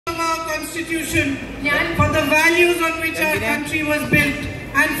constitution, for the values on which our country was built,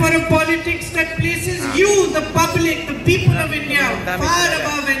 and for a politics that places you, the public, the people of India, far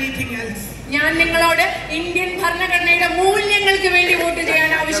above anything else. ഞാൻ നിങ്ങളോട് Indian ഭരണഘടനയുടെ മൂല്യങ്ങൾക്ക് വേണ്ടി vote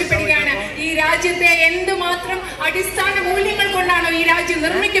ചെയ്യാൻ ആവശ്യപ്പെടുകയാണ്. ഈ രാജ്യത്തെ എന്തുമാത്രം അടിസ്ഥാന മൂല്യങ്ങൾ കൊണ്ടാണോ ഈ രാജ്യം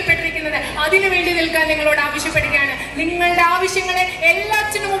നിർമ്മിക്കപ്പെട്ടിരിക്കുന്നത്, അതിനുവേണ്ടി നിൽക്കാൻ നിങ്ങളോട് ആവശ്യപ്പെടുകയാണ്. നിങ്ങളുടെ ആവശ്യങ്ങളെ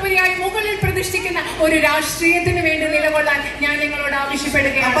എല്ലാത്തിനും ഉപരിയായി മുകളിൽ പ്രതിഷ്ഠിക്കുന്ന ഒരു രാഷ്ട്രീയത്തിന് വേണ്ടി നിലകൊള്ളാൻ ഞാൻ നിങ്ങളോട്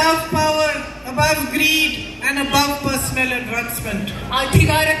ആവശ്യപ്പെടുകയാണ്. Above power, above greed and above personal advancement.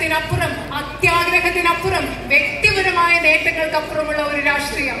 അധികാരത്തിനപ്പുറം, അത്യാഗ്രഹത്തിനപ്പുറം, വ്യക്തിപരമായ നേട്ടങ്ങൾക്കപ്പുറമുള്ള ഒരു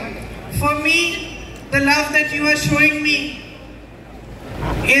രാഷ്ട്രീയം. For me, the love that you are showing me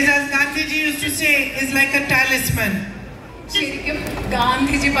is, as Gandhiji used to say, is like a talisman. ശരിക്കും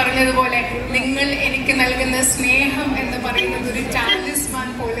ഗാന്ധിജി പറഞ്ഞതുപോലെ നിങ്ങൾ എനിക്ക് നൽകുന്ന സ്നേഹം എന്ന് പറയുന്നത് ഒരു ടാലിസ്മാൻ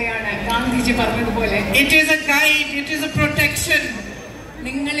പോലെയാണ്. ഗാന്ധിജി പറഞ്ഞതുപോലെ it is a guide, it is a protection.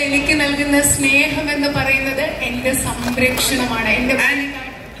 നിങ്ങൾ എനിക്ക് നൽകുന്ന സ്നേഹം എന്ന് പറയുന്നത് എന്റെ സംരക്ഷണമാണ്,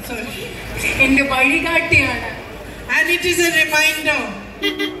 എന്റെ വഴികാട്ടിയാണ്. And it is a reminder,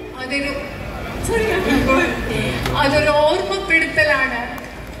 അതൊരു ഓർമ്മപ്പെടുത്തലാണ്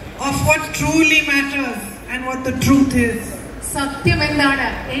of what truly matters and what the truth is. സത്യം എന്താണ്,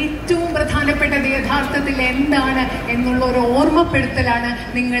 ഏറ്റവും പ്രധാനപ്പെട്ടത് യഥാർത്ഥത്തിൽ എന്താണ് എന്നുള്ള ഒരു ഓർമ്മപ്പെടുത്തലാണ്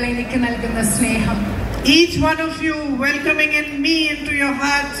നിങ്ങൾ എനിക്ക് നൽകുന്ന സ്നേഹം. Each one of you welcoming in me into your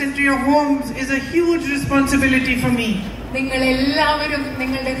hearts, into your homes, is a huge responsibility for me. നിങ്ങൾ എല്ലാവരും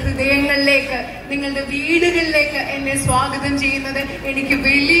നിങ്ങളുടെ ഹൃദയങ്ങളിലേക്ക്, നിങ്ങളുടെ വീടുകളിലേക്ക് എന്നെ സ്വാഗതം ചെയ്യുന്നത് എനിക്ക്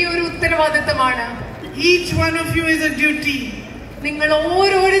വലിയൊരു ഉത്തരവാദിത്തമാണ്. Each one of you is a duty. നിങ്ങൾ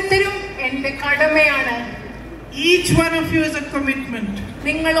ഓരോരുത്തരും എന്റെ കടമയാണ്. Each one of you is a commitment.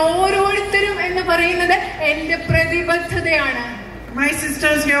 നിങ്ങൾ ഓരോരുത്തരും എന്ന് പറയുന്നത് എന്റെ പ്രതിബദ്ധതയാണ്. My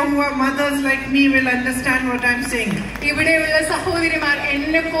sisters here who are mothers like me will understand what I'm saying. ഇവിടെയുള്ള സഹോദരിമാർ,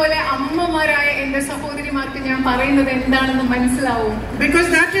 എന്നെ പോലെ അമ്മമാരായ എന്റെ സഹോദരിമാർക്ക് ഞാൻ പറയുന്നത് എന്താണെന്ന് മനസ്സിലാവും. Because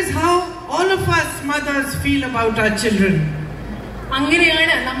that is how all of us mothers feel about our children.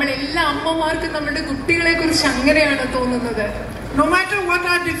 അങ്ങനെയാണ് നമ്മൾ എല്ലാ അമ്മമാർക്കും നമ്മുടെ കുട്ടികളെ കുറിച്ച് അങ്ങനെയാണ് തോന്നുന്നത്. No matter what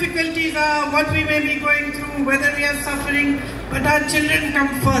our difficulties are, what we may be going through, whether we are suffering, but our children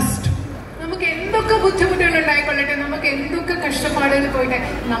come first. നമുക്ക് എന്തൊക്കെ ബുദ്ധിമുട്ടുകൾ ഉണ്ടായിക്കൊള്ളട്ടെ, നമുക്ക് എന്തൊക്കെ കഷ്ടപ്പാടുകൾ പോയിട്ട്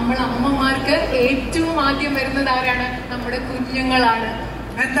നമ്മൾ അമ്മമാർക്ക് ഏറ്റവും ആദ്യം വരുന്നത് ആരാണ്? നമ്മുടെ കുഞ്ഞുങ്ങളാണ്.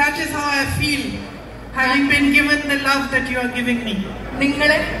 And that is how I feel, having been given the love that you are giving me. നിങ്ങൾ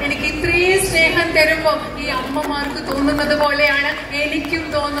എനിക്ക് ഇത്രയും സ്നേഹം തരുമ്പോൾ ഈ അമ്മമാർക്ക് തോന്നുന്നത് പോലെയാണ് എനിക്കും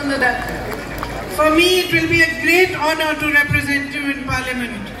തോന്നുന്നത്. For me, it will be a great honor to represent you in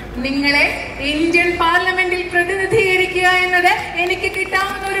Parliament. നിങ്ങളെ ഇന്ത്യൻ പാർലമെന്റിൽ പ്രതിനിധീകരിക്കുക എന്നത് എനിക്ക്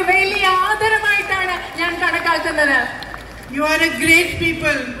കിട്ടാവുന്ന ഒരു വലിയ ആദരമായിട്ടാണ് ഞാൻ കണക്കാക്കുന്നത്. You are a great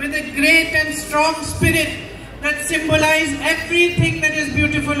people with a great and strong spirit that symbolize everything that is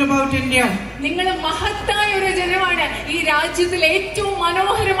beautiful about India. നിങ്ങൾ മഹത്തായ ഒരു ജനമാണ്. ഈ രാജ്യത്തിൽ ഏറ്റവും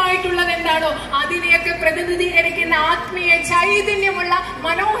മനോഹരമായിട്ടുള്ളത് എന്താണോ അതിനെയൊക്കെ പ്രതിനിധീകരിക്കുന്ന ആത്മീയ ചൈതന്യമുള്ള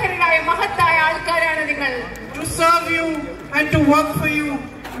മനോഹരരായ മഹത്തായ ആൾക്കാരാണ് നിങ്ങൾ. To serve you and to work for you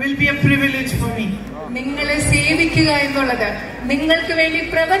will be a privilege for me. നിങ്ങളെ സേവിക്കുക എന്നുള്ളത്, നിങ്ങൾക്ക് വേണ്ടി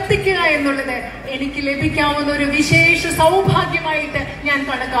പ്രവർത്തിക്കുക എന്നുള്ളത് എനിക്ക് ലഭിക്കാവുന്ന ഒരു വിശേഷ സൗഭാഗ്യമായിട്ട് ഞാൻ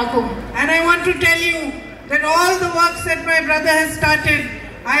കണക്കാക്കും. And I want to tell you that all the works that my brother has started,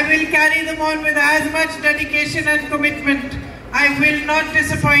 I will carry them on with as much dedication and commitment. I will not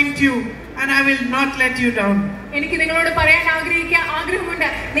disappoint you and I will not let you down. എനിക്ക് നിങ്ങളോട് പറയാൻ ആഗ്രഹമുണ്ട്.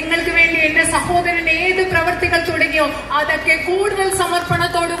 നിങ്ങൾക്ക് വേണ്ടി എന്റെ സഹോദരൻ ഏത് പ്രവർത്തികൾ തുടങ്ങിയോ അതൊക്കെ കൂടുതൽ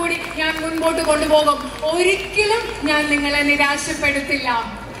സമർപ്പണത്തോടുകൂടി ഞാൻ മുൻപോട്ട് കൊണ്ടുപോകും. ഒരിക്കലും ഞാൻ നിങ്ങളെ നിരാശപ്പെടുത്തില്ല.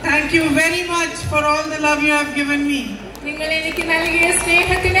 Thank you very much for all the love you have given me. നിങ്ങൾ എനിക്ക് നൽകിയ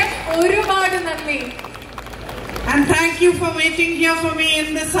സ്നേഹത്തിന് ഒരുപാട് നന്ദി. And thank you for waiting here for me in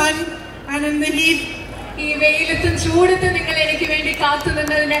the sun and in the heat. ഈ വെയിലത്തും ചൂടത്തും നിങ്ങൾ എനിക്ക് വേണ്ടി കാത്തു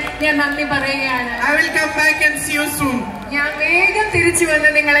നിന്നതിന് ഞാൻ നന്ദി പറയുകയാണ്. I will come back and see you soon. ഞാൻ വേഗം തിരിച്ചു വന്ന്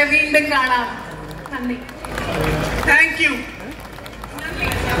നിങ്ങളെ വീണ്ടും കാണാം. നന്ദി. Thank you.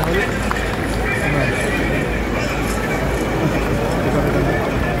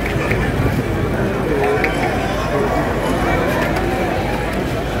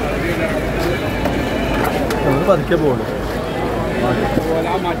 പതുക്കെ പോകുന്നു.